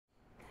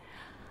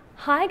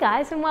Hi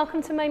guys, and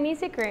welcome to my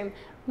music room.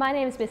 My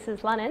name is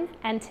Mrs. Lunnon,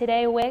 and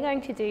today we're going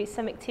to do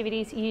some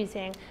activities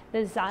using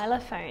the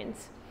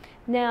xylophones.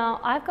 Now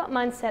I've got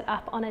mine set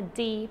up on a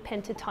D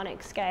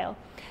pentatonic scale.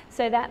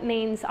 So that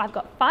means I've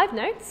got 5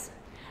 notes,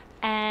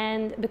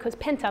 and because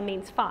penta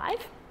means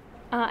 5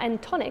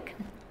 and tonic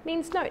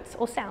means notes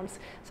or sounds.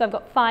 So I've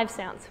got 5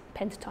 sounds,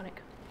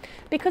 pentatonic.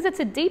 Because it's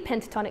a D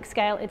pentatonic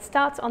scale, it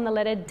starts on the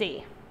letter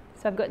D.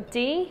 So I've got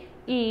D,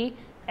 E,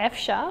 F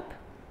sharp,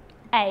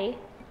 A,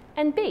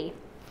 and B.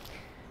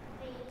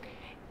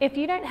 If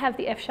you don't have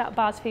the F sharp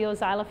bars for your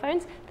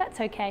xylophones,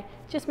 that's okay.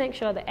 Just make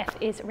sure the F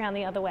is around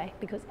the other way,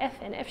 because F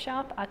and F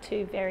sharp are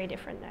 2 very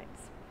different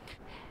notes.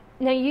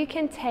 Now you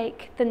can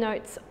take the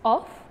notes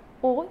off,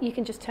 or you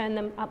can just turn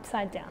them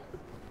upside down.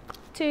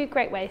 2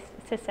 great ways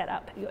to set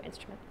up your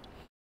instrument.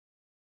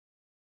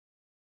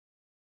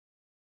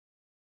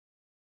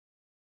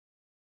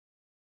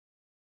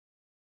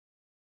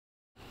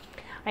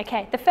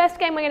 Okay, the first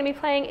game we're going to be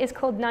playing is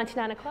called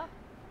 99 o'clock.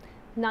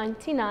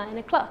 99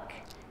 o'clock,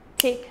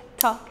 tick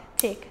tock,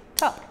 tick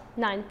tock,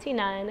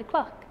 99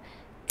 o'clock,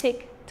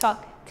 tick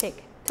tock,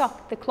 tick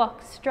tock. The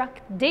clock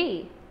struck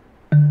D.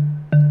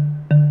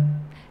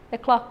 The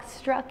clock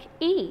struck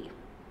E.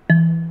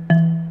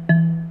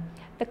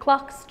 The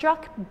clock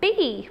struck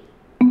B.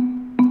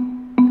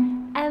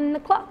 And the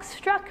clock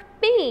struck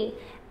B.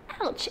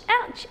 Ouch,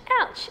 ouch,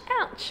 ouch,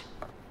 ouch.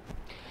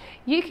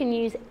 You can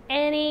use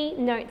any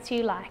notes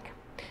you like.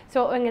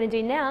 So what I'm going to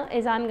do now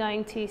is I'm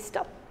going to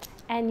stop,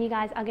 and you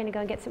guys are going to go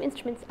and get some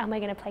instruments, and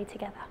we're going to play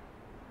together.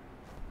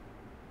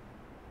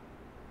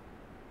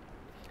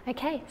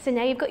 Okay, so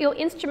now you've got your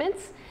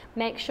instruments.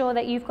 Make sure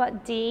that you've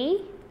got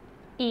D,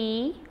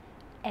 E,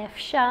 F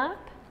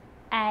sharp,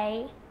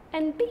 A,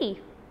 and B.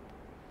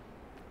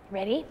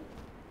 Ready?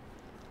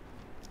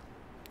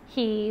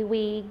 Here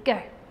we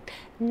go.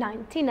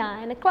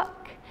 99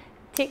 o'clock,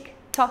 tick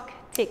tock,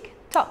 tick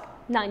tock.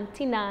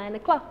 99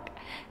 o'clock,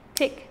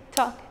 tick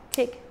tock,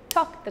 tick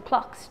tock. The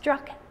clock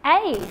struck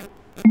A.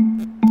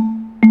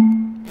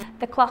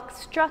 The clock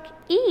struck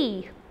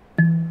E.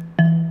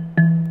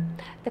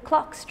 The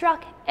clock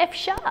struck F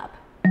sharp.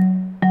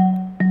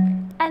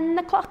 And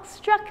the clock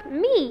struck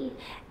me.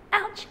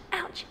 Ouch,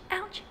 ouch,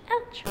 ouch,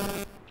 ouch.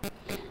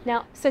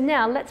 Now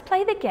let's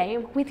play the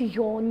game with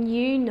your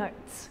new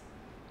notes.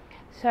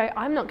 So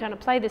I'm not going to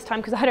play this time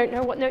because I don't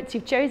know what notes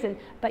you've chosen,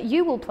 but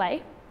you will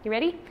play. You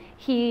ready?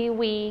 Here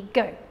we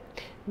go.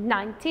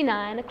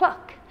 99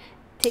 o'clock,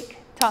 tick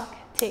tock,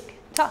 tick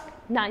tock.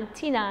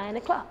 99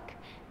 o'clock,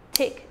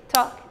 tick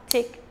tock,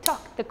 tick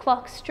tock. The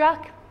clock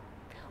struck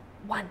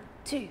 1,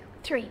 2,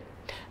 3.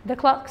 The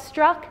clock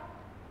struck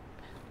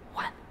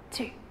 1,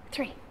 2,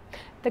 3.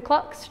 The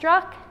clock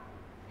struck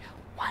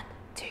 1,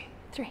 2,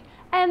 3.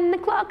 And the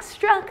clock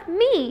struck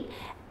me.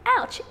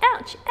 Ouch,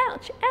 ouch,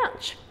 ouch,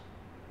 ouch.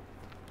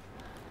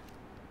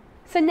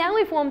 So now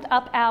we've warmed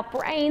up our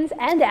brains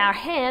and our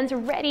hands,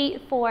 ready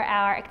for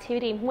our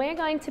activity. We're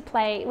going to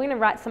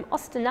write some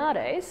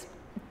ostinatos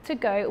to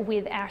go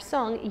with our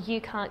song, You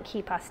Can't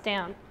Keep Us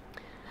Down.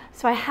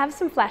 So I have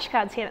some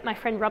flashcards here that my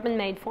friend Robin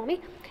made for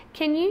me.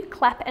 Can you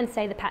clap and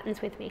say the patterns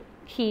with me?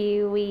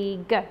 Here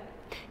we go.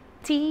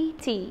 T,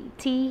 T,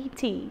 T,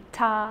 T,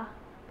 ta,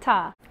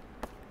 ta.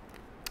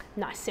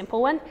 Nice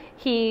simple one.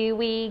 Here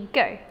we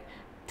go.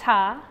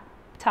 Ta,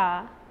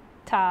 ta,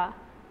 ta,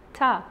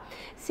 ta.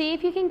 See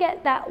if you can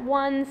get that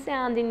one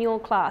sound in your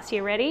class.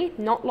 You ready?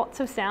 Not lots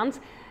of sounds.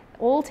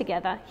 All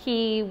together.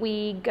 Here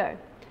we go.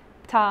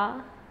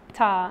 Ta,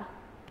 ta,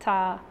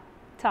 ta,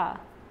 ta.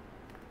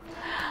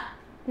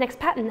 Next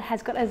pattern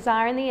has got a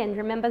za in the end.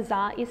 Remember,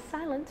 za is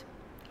silent.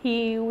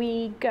 Here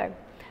we go.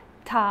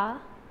 Ta,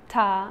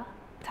 ta,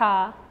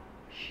 ta,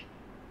 sh.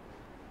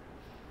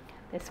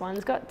 This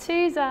one's got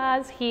 2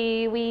 zas.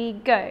 Here we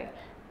go.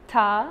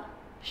 Ta,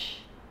 sh,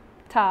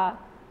 ta,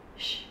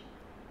 sh.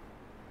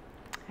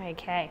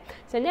 Okay,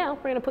 so now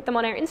we're going to put them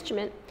on our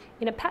instrument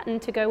in a pattern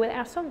to go with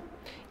our song.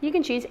 You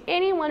can choose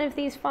any one of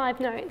these 5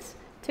 notes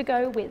to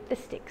go with the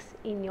sticks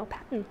in your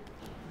pattern.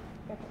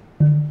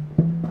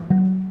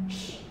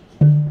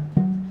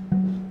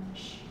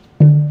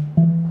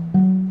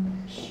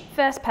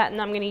 First pattern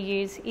I'm going to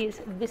use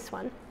is this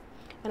one,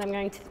 and I'm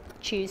going to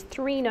choose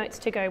 3 notes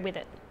to go with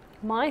it.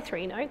 My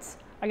 3 notes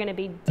are going to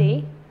be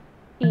D,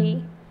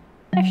 E,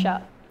 F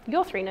sharp.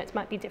 Your 3 notes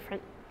might be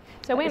different.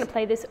 So we're going to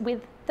play this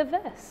with the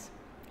verse.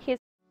 Here's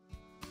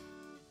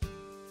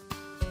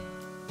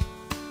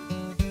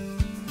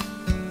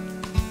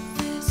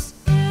This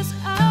is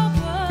our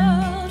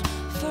world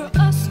for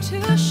us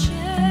to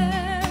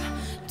share.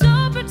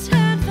 Don't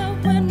pretend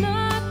that we're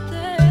not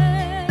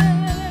there.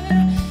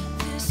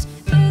 This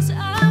is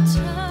our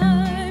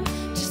time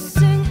to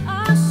sing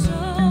our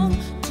song.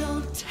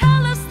 Don't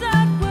tell us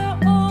that we're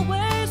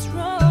always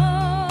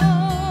wrong.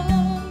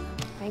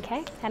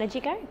 Okay, how did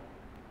you go?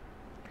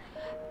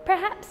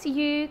 Perhaps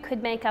you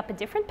could make up a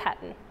different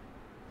pattern.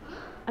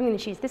 I'm going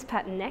to choose this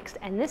pattern next,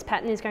 and this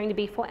pattern is going to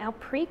be for our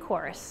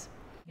pre-chorus.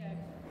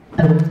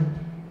 I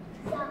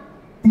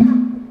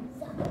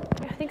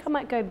think I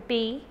might go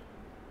B,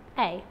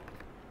 A.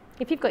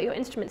 If you've got your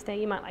instruments there,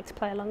 you might like to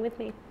play along with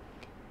me.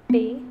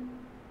 B,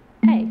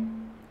 A.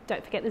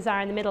 Don't forget the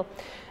za in the middle.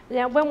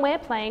 Now, when we're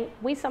playing,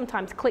 we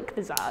sometimes click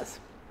the zas,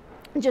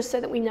 just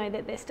so that we know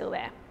that they're still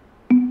there.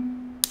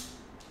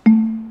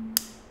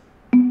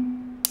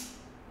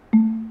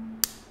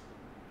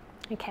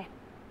 Okay,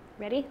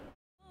 ready?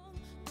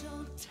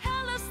 Don't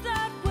tell us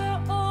that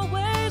we're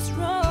always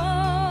wrong.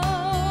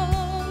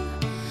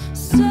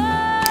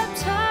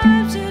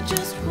 Sometimes you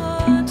just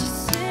want to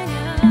sing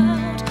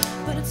out,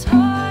 but it's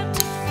hard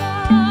to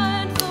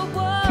find the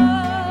words.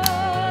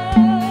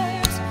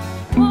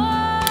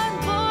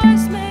 One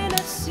voice may not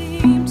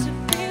seem to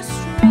be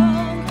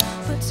strong,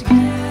 but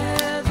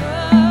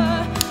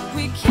together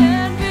we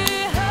can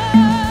be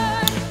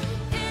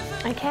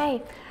heard.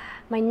 Okay,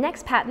 my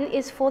next pattern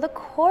is for the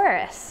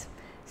chorus.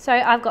 So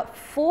I've got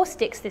 4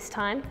 sticks this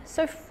time,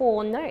 so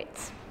 4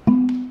 notes.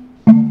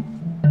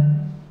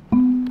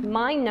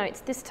 My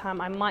notes this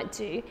time I might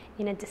do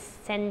in a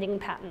descending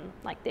pattern,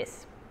 like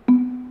this.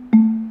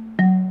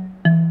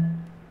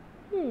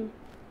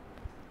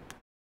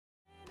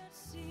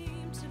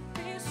 Seem to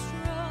be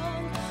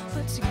strong,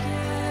 but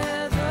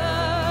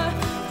together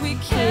we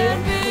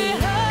can be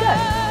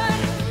heard.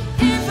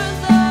 Even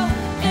though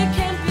it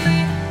can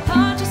be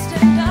hard to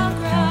stand our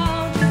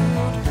ground, it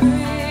won't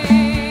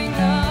bring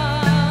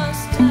us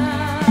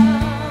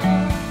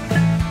down.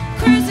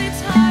 Crazy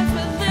times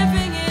we're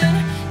living in,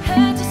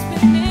 heads are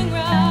spinning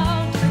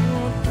round, it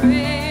won't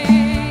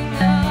bring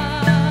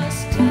us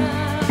down.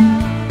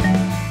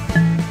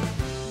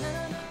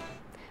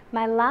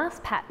 My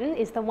last pattern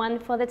is the one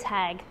for the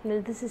tag. Now,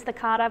 this is the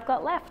card I've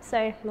got left,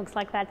 so looks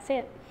like that's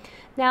it.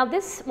 Now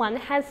this one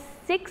has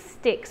 6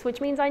 sticks,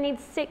 which means I need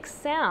 6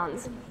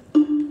 sounds.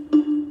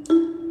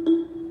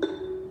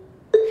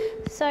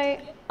 So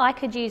I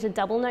could use a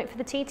double note for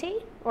the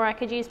TT, or I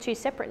could use 2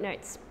 separate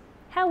notes.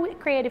 How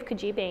creative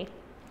could you be?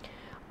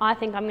 I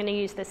think I'm going to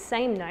use the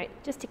same note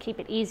just to keep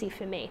it easy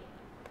for me.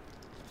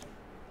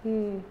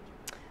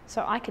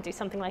 So I could do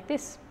something like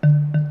this.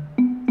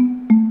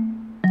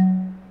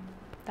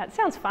 That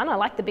sounds fun. I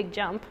like the big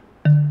jump.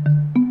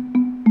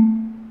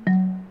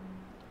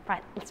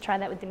 Right, let's try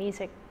that with the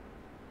music.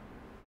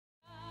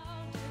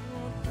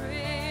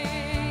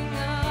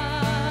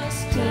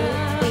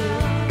 Here we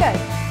go.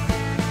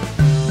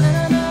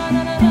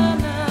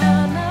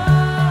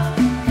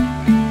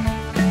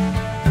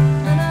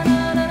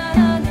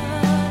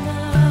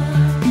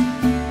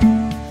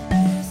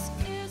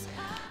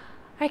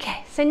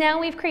 Okay, so now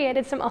we've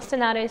created some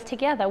ostinatos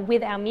together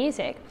with our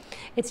music.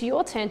 It's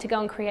your turn to go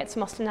and create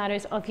some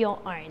ostinatos of your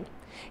own.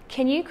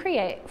 Can you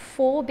create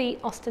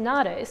 4-beat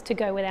ostinatos to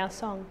go with our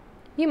song?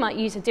 You might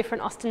use a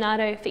different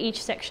ostinato for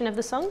each section of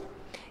the song.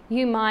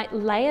 You might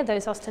layer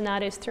those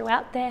ostinatos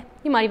throughout there.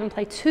 You might even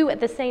play 2 at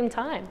the same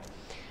time.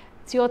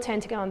 It's your turn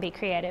to go and be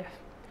creative.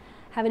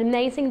 Have an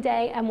amazing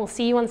day, and we'll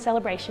see you on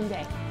Celebration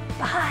Day.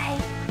 Bye.